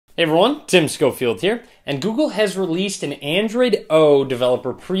Hey everyone, Tim Schofield here, and Google has released an Android O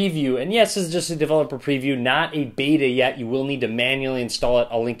developer preview, and yes, this is just a developer preview, not a beta yet. You will need to manually install it.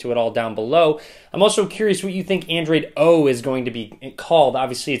 I'll link to it all down below. I'm also curious what you think Android O is going to be called.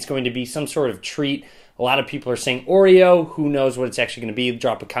 Obviously, it's going to be some sort of treat. A lot of people are saying Oreo. Who knows what it's actually going to be?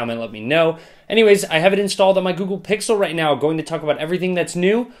 Drop a comment, let me know. Anyways, I have it installed on my Google Pixel right now. Going to talk about everything that's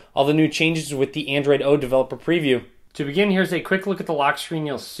new, all the new changes with the Android O developer preview. To begin, here's a quick look at the lock screen.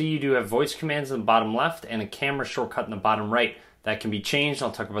 You'll see you do have voice commands in the bottom left and a camera shortcut in the bottom right. That can be changed.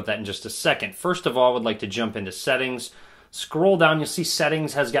 I'll talk about that in just a second. First of all, I would like to jump into settings. Scroll down, you'll see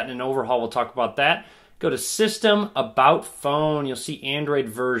settings has gotten an overhaul. We'll talk about that. Go to System, About Phone. You'll see Android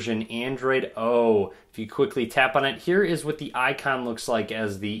version, Android O. If you quickly tap on it, here is what the icon looks like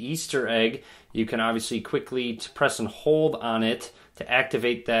as the Easter egg. You can obviously quickly press and hold on it to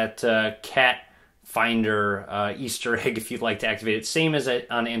activate that cat Finder Easter egg if you'd like to activate it. Same as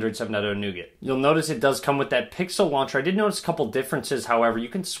on Android 7.0 Nougat. You'll notice it does come with that Pixel launcher. I did notice a couple differences, however. You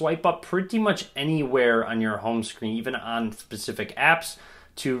can swipe up pretty much anywhere on your home screen, even on specific apps,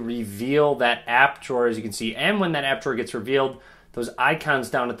 to reveal that app drawer, as you can see. And when that app drawer gets revealed, those icons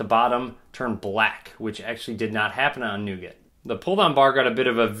down at the bottom turn black, which actually did not happen on Nougat. The pull-down bar got a bit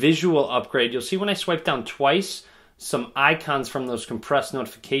of a visual upgrade. You'll see when I swipe down twice, some icons from those compressed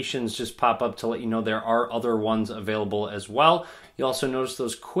notifications just pop up to let you know there are other ones available as well. You'll also notice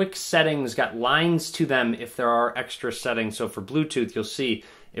those quick settings got lines to them if there are extra settings. So for Bluetooth, you'll see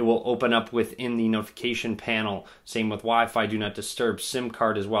it will open up within the notification panel. Same with Wi-Fi, do not disturb, SIM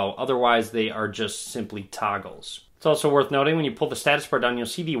card as well. Otherwise, they are just simply toggles. It's also worth noting when you pull the status bar down, you'll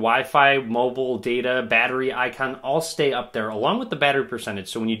see the Wi-Fi, mobile, data, battery icon all stay up there along with the battery percentage.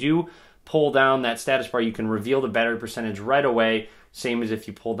 So when you do pull down that status bar, you can reveal the battery percentage right away, same as if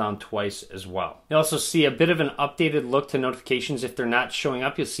you pull down twice as well. You'll also see a bit of an updated look to notifications. If they're not showing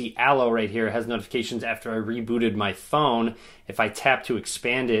up, you'll see Allo right here. It has notifications after I rebooted my phone. If I tap to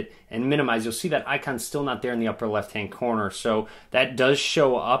expand it and minimize, you'll see that icon's still not there in the upper left-hand corner. So that does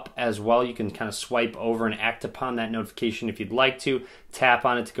show up as well. You can kind of swipe over and act upon that notification if you'd like to, tap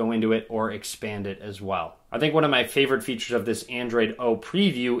on it to go into it, or expand it as well. I think one of my favorite features of this Android O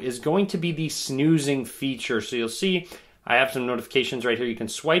preview is going to be the snoozing feature. So you'll see I have some notifications right here. You can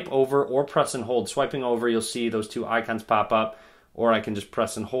swipe over or press and hold. Swiping over, you'll see those two icons pop up, or I can just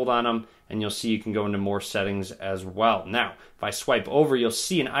press and hold on them, and you'll see you can go into more settings as well. Now, if I swipe over, you'll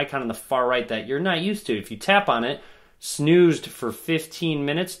see an icon on the far right that you're not used to. If you tap on it, snoozed for 15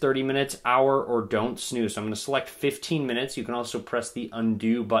 minutes, 30 minutes, hour, or don't snooze. So I'm going to select 15 minutes. You can also press the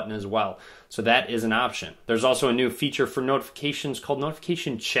undo button as well. So that is an option. There's also a new feature for notifications called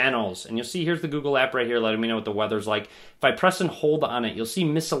notification channels. And you'll see here's the Google app right here letting me know what the weather's like. If I press and hold on it, you'll see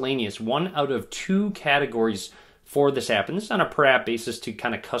miscellaneous, 1 out of 2 categories for this app. And this is on a per app basis to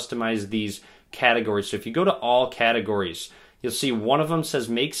kind of customize these categories. So if you go to all categories, you'll see one of them says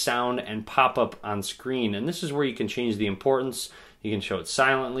make sound and pop up on screen. And this is where you can change the importance. You can show it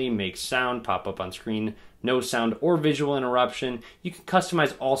silently, make sound, pop up on screen, no sound, or visual interruption. You can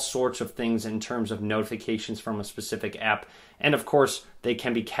customize all sorts of things in terms of notifications from a specific app. And of course, they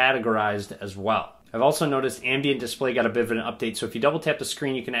can be categorized as well. I've also noticed ambient display got a bit of an update. So if you double tap the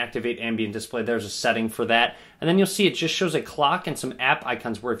screen, you can activate ambient display. There's a setting for that. And then you'll see it just shows a clock and some app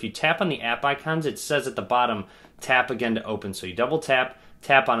icons where if you tap on the app icons, it says at the bottom, tap again to open. So you double tap,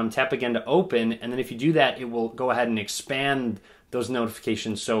 tap on them, tap again to open. And then if you do that, it will go ahead and expand those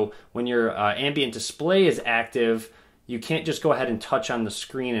notifications. So when your ambient display is active, you can't just go ahead and touch on the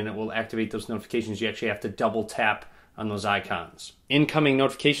screen and it will activate those notifications. You actually have to double tap on those icons. Incoming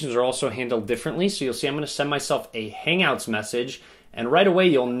notifications are also handled differently. So you'll see I'm going to send myself a Hangouts message, and right away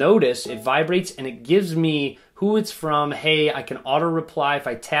you'll notice it vibrates and it gives me who it's from. Hey, I can auto reply. If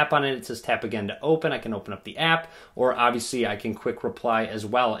I tap on it, it says tap again to open. I can open up the app, or obviously I can quick reply as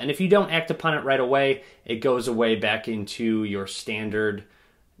well. And if you don't act upon it right away, it goes away back into your standard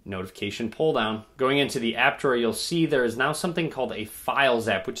notification pull down. Going into the app drawer, you'll see there is now something called a Files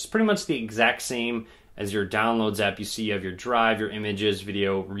app, which is pretty much the exact same as your Downloads app. You see you have your Drive, your images,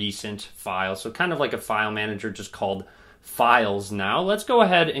 video, recent, files. So kind of like a file manager, just called Files now. Let's go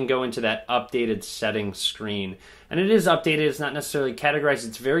ahead and go into that updated settings screen. And it is updated, it's not necessarily categorized,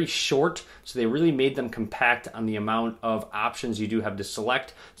 it's very short, so they really made them compact on the amount of options you do have to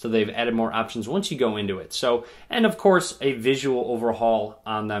select, so they've added more options once you go into it. So, and of course, a visual overhaul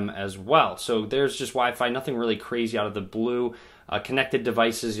on them as well. So there's just Wi-Fi, nothing really crazy out of the blue. Connected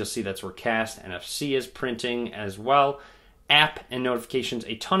devices, you'll see that's where Cast, NFC is printing as well. App and notifications,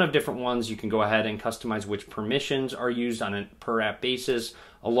 a ton of different ones. You can go ahead and customize which permissions are used on a per app basis,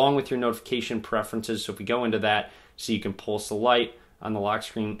 along with your notification preferences. So if we go into that, so you can pulse the light, on the lock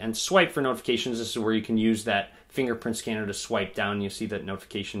screen, and swipe for notifications. This is where you can use that fingerprint scanner to swipe down. You'll see that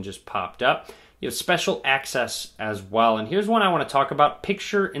notification just popped up. You have special access as well. And here's one I want to talk about,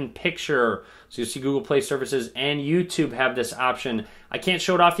 picture-in-picture. So you'll see Google Play services and YouTube have this option. I can't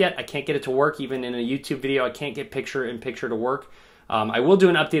show it off yet. I can't get it to work. Even in a YouTube video, I can't get picture-in-picture to work. I will do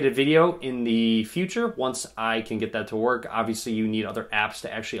an updated video in the future once I can get that to work. Obviously, you need other apps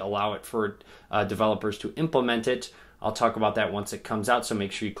to actually allow it for developers to implement it. I'll talk about that once it comes out, so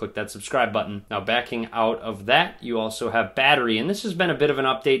make sure you click that subscribe button. Now, backing out of that, you also have battery, and this has been a bit of an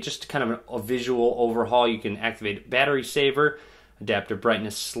update, just kind of a visual overhaul. You can activate battery saver, adaptive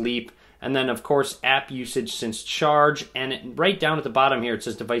brightness, sleep, and then, of course, app usage since charge. And right down at the bottom here, it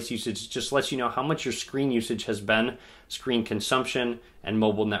says device usage. It just lets you know how much your screen usage has been, screen consumption, and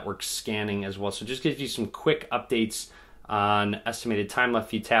mobile network scanning as well. So it just gives you some quick updates on estimated time left.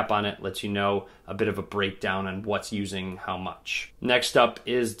 If you tap on it, lets you know a bit of a breakdown on what's using how much. Next up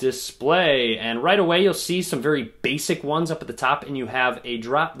is display, and right away you'll see some very basic ones up at the top, and you have a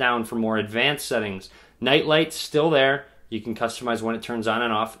drop down for more advanced settings. Night light still there. You can customize when it turns on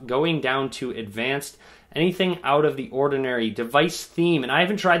and off. Going down to advanced, anything out of the ordinary. Device theme, and I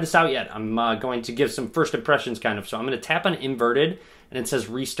haven't tried this out yet. I'm going to give some first impressions kind of. So I'm going to tap on inverted, and it says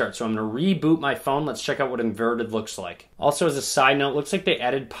restart. So I'm going to reboot my phone. Let's check out what inverted looks like. Also, as a side note, looks like they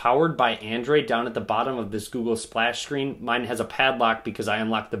added powered by Android down at the bottom of this Google splash screen. Mine has a padlock because I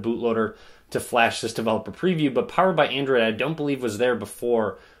unlocked the bootloader to flash this developer preview, but powered by Android I don't believe was there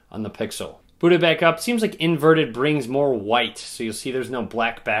before on the Pixel. Boot it back up. Seems like inverted brings more white. So you'll see there's no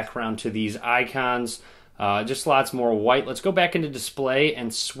black background to these icons. Just lots more white. Let's go back into display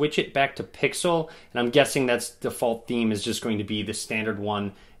and switch it back to Pixel. And I'm guessing that's default theme is just going to be the standard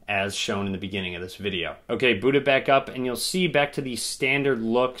one as shown in the beginning of this video. Okay, boot it back up and you'll see back to the standard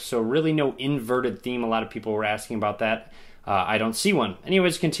look. So really no inverted theme. A lot of people were asking about that. I don't see one.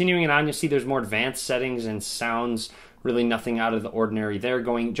 Anyways, continuing it on, you'll see there's more advanced settings and sounds. Really nothing out of the ordinary there.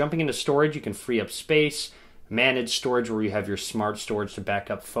 Jumping into storage, you can free up space. Manage storage, where you have your smart storage to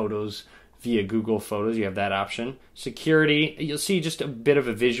back up photos via Google Photos. You have that option. Security, you'll see just a bit of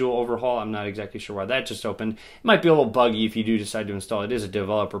a visual overhaul. I'm not exactly sure why that just opened. It might be a little buggy if you do decide to install it. It is a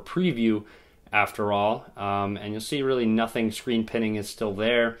developer preview after all. And you'll see really nothing. Screen pinning is still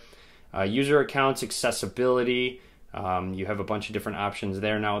there. User accounts, accessibility. You have a bunch of different options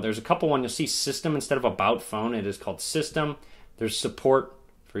there. Now, there's a couple one. You'll see system instead of about phone. It is called system. There's support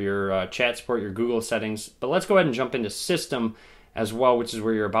for your chat support, your Google settings. But let's go ahead and jump into system as well, which is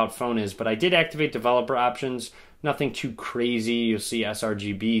where your about phone is. But I did activate developer options. Nothing too crazy. You'll see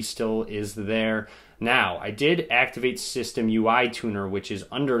sRGB still is there. Now, I did activate System UI Tuner, which is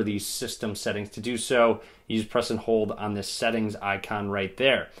under these system settings. To do so, you just press and hold on this settings icon right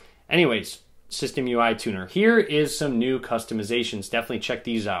there. Anyways, System UI Tuner. Here is some new customizations. Definitely check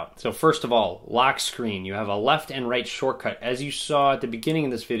these out. So first of all, lock screen. You have a left and right shortcut. As you saw at the beginning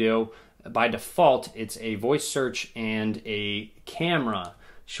of this video, by default, it's a voice search and a camera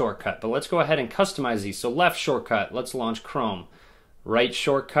shortcut. But let's go ahead and customize these. So left shortcut, let's launch Chrome. Right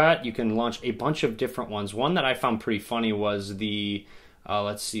shortcut, you can launch a bunch of different ones. One that I found pretty funny was the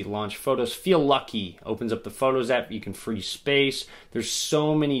let's see, launch photos. Feel Lucky opens up the Photos app. You can free space. There's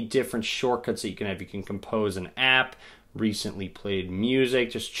so many different shortcuts that you can have. You can compose an app, recently played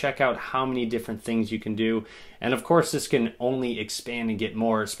music. Just check out how many different things you can do. And of course, this can only expand and get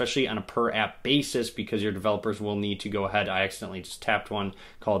more, especially on a per app basis, because your developers will need to go ahead. I accidentally just tapped one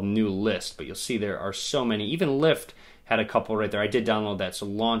called New List, but you'll see there are so many. Even Lyft had a couple right there. I did download that, so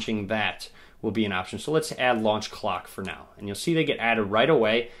launching that will be an option. So let's add launch clock for now. And you'll see they get added right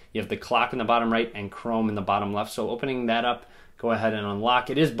away. You have the clock in the bottom right and Chrome in the bottom left. So opening that up, go ahead and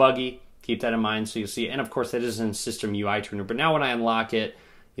unlock. It is buggy. Keep that in mind. So you'll see, and of course that is in System UI Tuner. But now when I unlock it,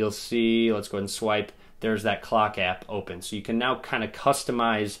 you'll see, let's go ahead and swipe. There's that clock app open. So you can now kind of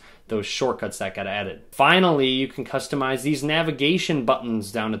customize those shortcuts that got added. Finally, you can customize these navigation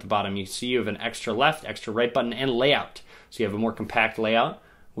buttons down at the bottom. You see you have an extra left, extra right button, and layout. So you have a more compact layout,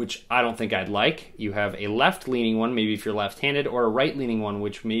 which I don't think I'd like. You have a left-leaning one, maybe if you're left-handed, or a right-leaning one,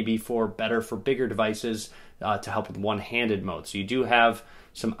 which may be better for bigger devices to help with one-handed mode. So you do have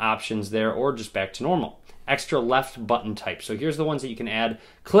some options there, or just back to normal. Extra left button type. So here's the ones that you can add.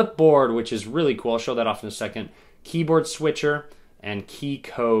 Clipboard, which is really cool. I'll show that off in a second. Keyboard switcher and key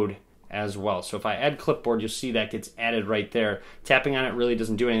code as well. So if I add clipboard, you'll see that gets added right there. Tapping on it really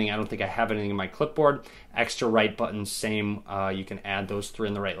doesn't do anything. I don't think I have anything in my clipboard. Extra right button, same. You can add those three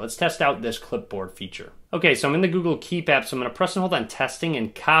in the right. Let's test out this clipboard feature. Okay, so I'm in the Google Keep app, so I'm going to press and hold on testing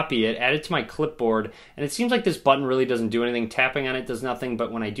and copy it, add it to my clipboard, and it seems like this button really doesn't do anything. Tapping on it does nothing,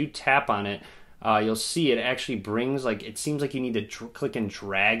 but when I do tap on it, you'll see it actually brings, like, it seems like you need to click and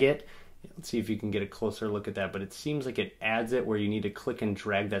drag it. Let's see if you can get a closer look at that, but it seems like it adds it where you need to click and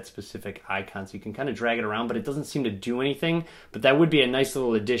drag that specific icon. So you can kind of drag it around, but it doesn't seem to do anything. But that would be a nice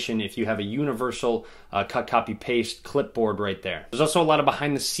little addition if you have a universal cut, copy, paste clipboard right there. There's also a lot of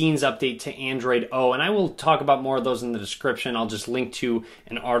behind the scenes update to Android O, and I will talk about more of those in the description. I'll just link to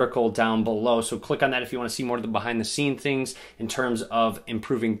an article down below. So click on that if you want to see more of the behind the scene things in terms of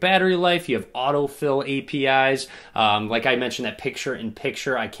improving battery life. You have autofill APIs. Like I mentioned, that picture in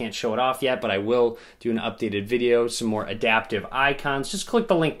picture, I can't show it off yet, but I will do an updated video, some more adaptive icons. Just click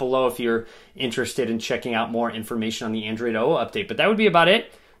the link below if you're interested in checking out more information on the Android O update. But that would be about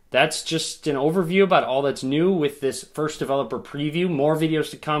it. That's just an overview about all that's new with this first developer preview. More videos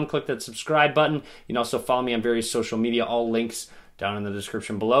to come. Click that subscribe button. You can also follow me on various social media, all links down in the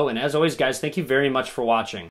description below. And as always, guys, thank you very much for watching.